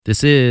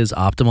This is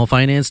Optimal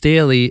Finance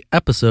Daily,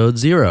 Episode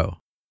 0.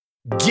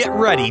 Get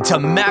ready to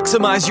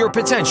maximize your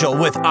potential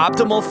with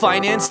Optimal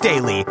Finance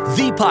Daily,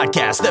 the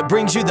podcast that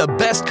brings you the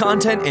best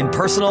content in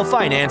personal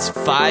finance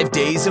 5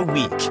 days a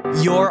week.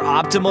 Your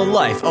optimal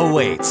life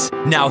awaits.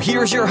 Now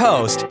here's your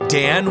host,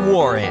 Dan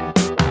Warren.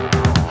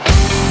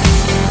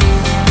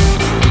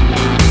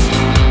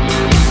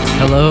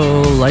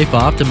 Hello, Life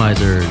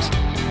Optimizers.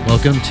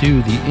 Welcome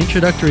to the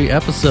introductory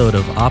episode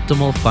of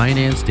Optimal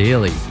Finance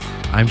Daily.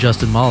 I'm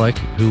Justin Malik,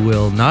 who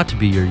will not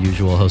be your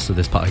usual host of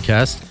this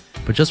podcast,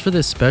 but just for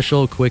this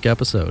special quick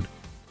episode.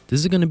 This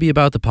is going to be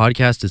about the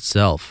podcast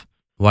itself,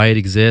 why it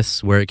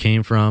exists, where it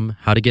came from,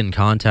 how to get in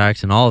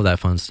contact, and all of that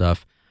fun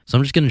stuff. So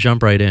I'm just going to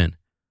jump right in.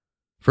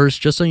 First,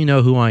 just so you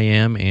know who I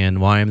am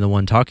and why I'm the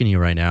one talking to you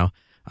right now,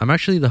 I'm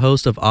actually the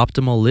host of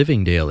Optimal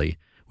Living Daily,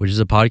 which is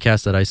a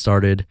podcast that I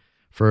started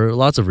for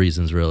lots of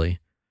reasons,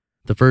 really.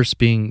 The first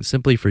being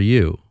simply for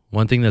you.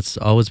 One thing that's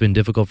always been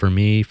difficult for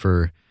me,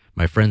 for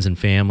my friends and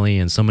family,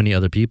 and so many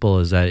other people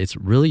is that it's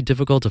really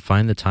difficult to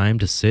find the time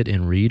to sit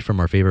and read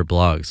from our favorite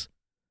blogs.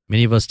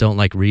 Many of us don't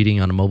like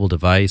reading on a mobile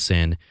device,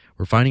 and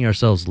we're finding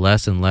ourselves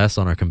less and less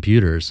on our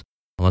computers,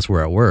 unless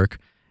we're at work.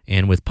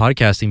 And with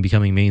podcasting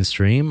becoming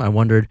mainstream, I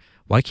wondered,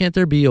 why can't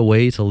there be a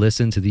way to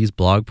listen to these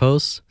blog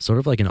posts, sort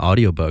of like an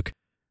audiobook,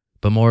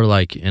 but more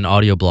like an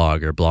audio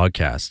blog or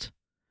blogcast?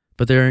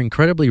 But they're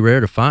incredibly rare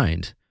to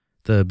find.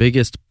 The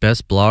biggest,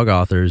 best blog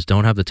authors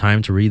don't have the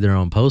time to read their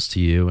own posts to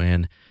you,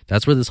 and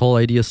that's where this whole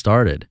idea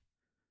started.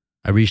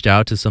 I reached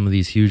out to some of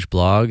these huge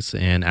blogs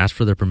and asked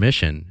for their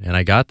permission, and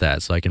I got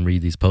that so I can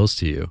read these posts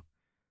to you.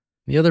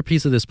 The other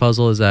piece of this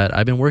puzzle is that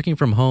I've been working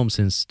from home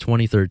since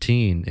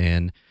 2013,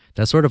 and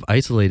that sort of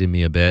isolated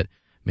me a bit,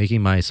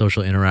 making my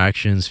social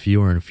interactions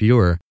fewer and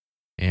fewer.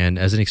 And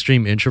as an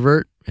extreme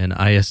introvert, an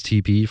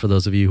ISTP for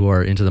those of you who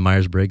are into the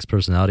Myers-Briggs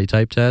personality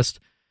type test,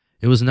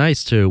 it was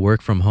nice to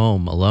work from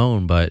home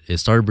alone, but it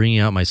started bringing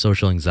out my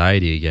social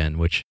anxiety again,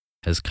 which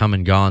has come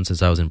and gone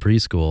since I was in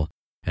preschool,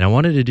 and I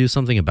wanted to do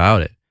something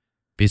about it.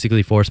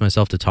 Basically force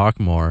myself to talk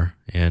more,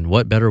 and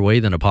what better way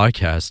than a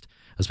podcast,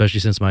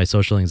 especially since my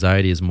social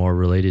anxiety is more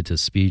related to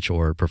speech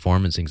or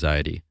performance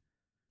anxiety.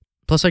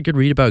 Plus, I could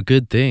read about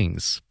good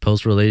things,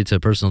 posts related to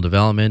personal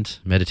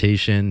development,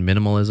 meditation,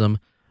 minimalism,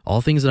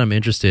 all things that I'm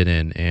interested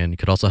in, and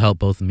could also help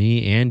both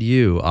me and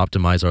you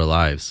optimize our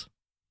lives.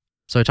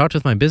 So I talked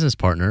with my business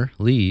partner,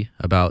 Lee,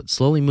 about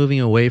slowly moving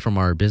away from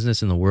our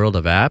business in the world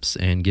of apps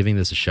and giving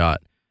this a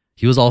shot.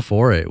 He was all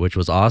for it, which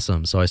was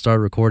awesome, so I started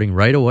recording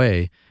right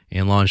away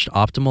and launched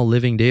Optimal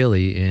Living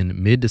Daily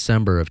in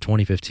mid-December of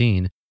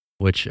 2015,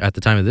 which at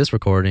the time of this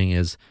recording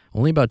is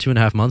only about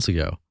 2.5 months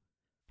ago.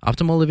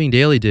 Optimal Living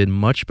Daily did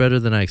much better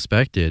than I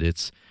expected.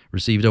 It's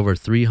received over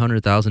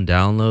 300,000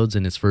 downloads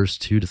in its first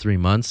 2 to 3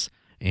 months,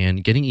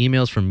 and getting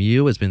emails from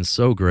you has been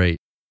so great.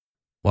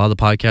 While the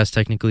podcast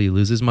technically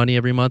loses money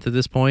every month at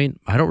this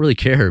point, I don't really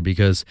care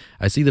because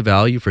I see the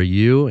value for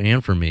you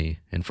and for me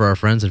and for our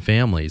friends and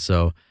family,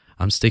 so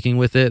I'm sticking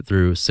with it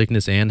through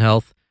sickness and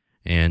health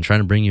and trying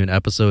to bring you an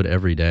episode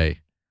every day.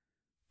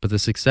 But the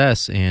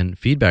success and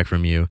feedback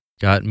from you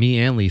got me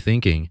and Lee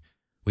thinking,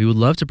 we would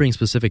love to bring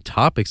specific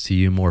topics to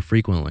you more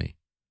frequently.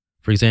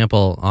 For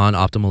example, on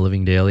Optimal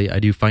Living Daily, I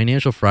do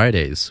Financial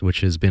Fridays,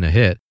 which has been a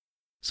hit.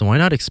 So why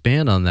not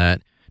expand on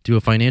that, do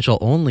a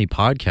financial-only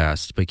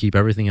podcast, but keep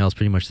everything else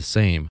pretty much the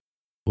same?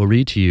 We'll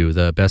read to you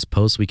the best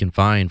posts we can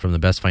find from the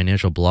best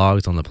financial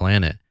blogs on the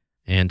planet,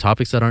 and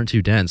topics that aren't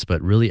too dense,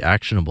 but really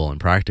actionable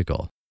and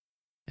practical.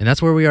 And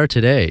that's where we are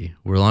today.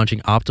 We're launching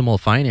Optimal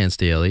Finance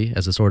Daily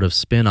as a sort of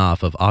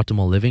spin-off of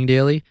Optimal Living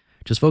Daily,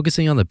 just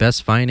focusing on the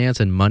best finance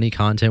and money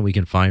content we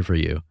can find for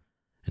you.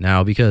 And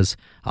now, because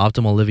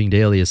Optimal Living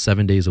Daily is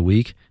 7 days a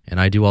week, and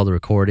I do all the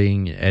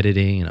recording,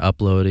 editing, and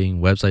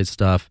uploading, website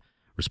stuff,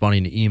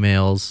 responding to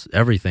emails,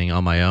 everything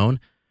on my own,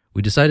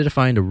 we decided to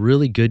find a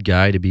really good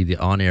guy to be the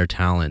on-air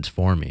talent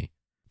for me,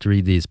 to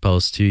read these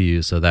posts to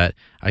you so that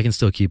I can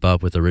still keep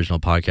up with the original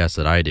podcasts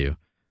that I do.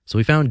 So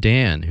we found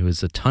Dan, who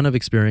has a ton of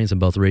experience in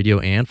both radio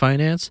and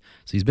finance,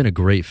 so he's been a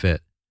great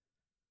fit.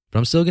 But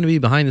I'm still going to be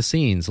behind the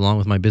scenes, along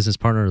with my business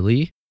partner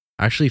Lee,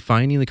 actually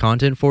finding the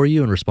content for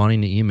you and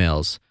responding to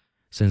emails.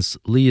 Since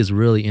Lee is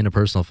really into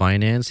personal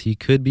finance, he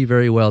could be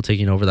very well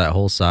taking over that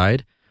whole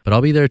side, but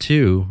I'll be there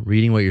too,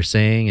 reading what you're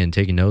saying and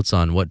taking notes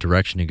on what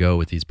direction to go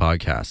with these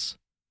podcasts.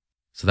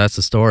 So that's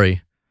the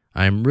story.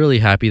 I'm really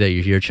happy that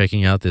you're here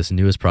checking out this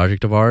newest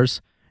project of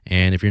ours.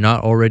 And if you're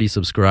not already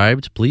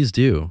subscribed, please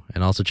do.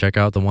 And also check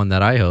out the one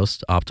that I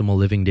host, Optimal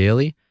Living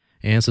Daily,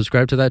 and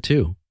subscribe to that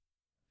too.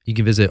 You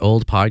can visit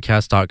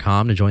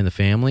oldpodcast.com to join the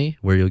family,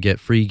 where you'll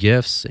get free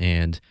gifts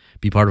and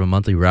be part of a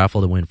monthly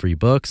raffle to win free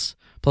books,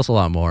 plus a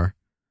lot more.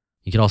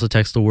 You can also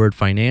text the word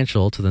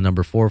financial to the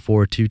number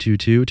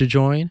 44222 to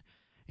join.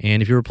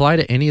 And if you reply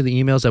to any of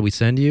the emails that we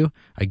send you,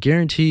 I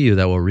guarantee you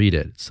that we'll read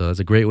it. So that's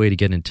a great way to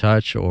get in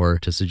touch or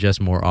to suggest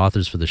more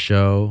authors for the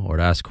show or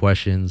to ask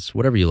questions,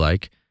 whatever you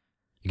like.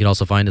 You can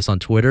also find us on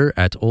Twitter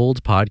at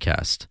Old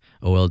Podcast.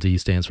 OLD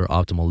stands for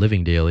Optimal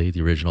Living Daily,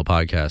 the original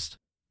podcast.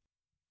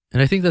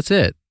 And I think that's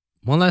it.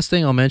 One last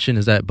thing I'll mention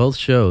is that both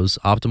shows,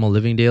 Optimal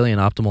Living Daily and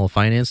Optimal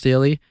Finance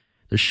Daily,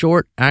 they're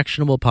short,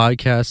 actionable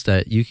podcasts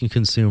that you can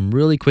consume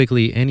really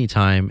quickly,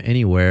 anytime,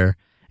 anywhere,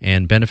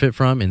 and benefit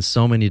from in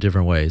so many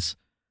different ways.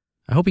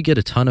 I hope you get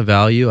a ton of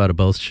value out of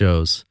both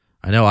shows.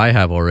 I know I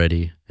have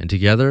already, and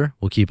together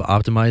we'll keep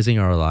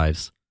optimizing our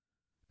lives.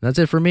 That's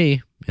it for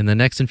me. In the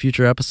next and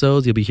future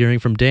episodes, you'll be hearing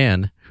from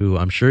Dan, who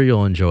I'm sure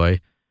you'll enjoy,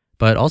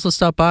 but also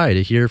stop by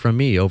to hear from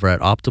me over at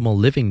Optimal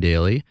Living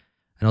Daily,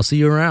 and I'll see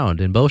you around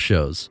in both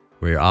shows,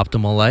 where your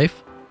optimal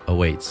life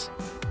awaits.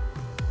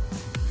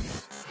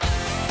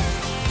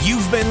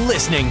 You've been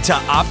listening to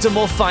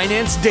Optimal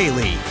Finance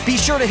Daily. Be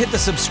sure to hit the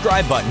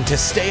subscribe button to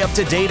stay up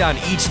to date on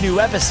each new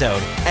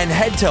episode, and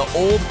head to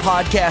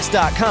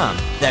oldpodcast.com,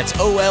 that's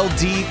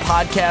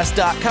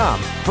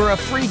OLDpodcast.com, for a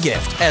free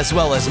gift as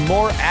well as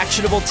more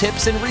actionable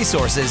tips and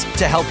resources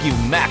to help you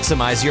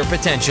maximize your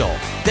potential.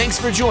 Thanks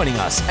for joining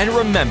us, and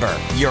remember,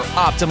 your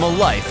optimal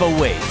life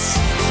awaits.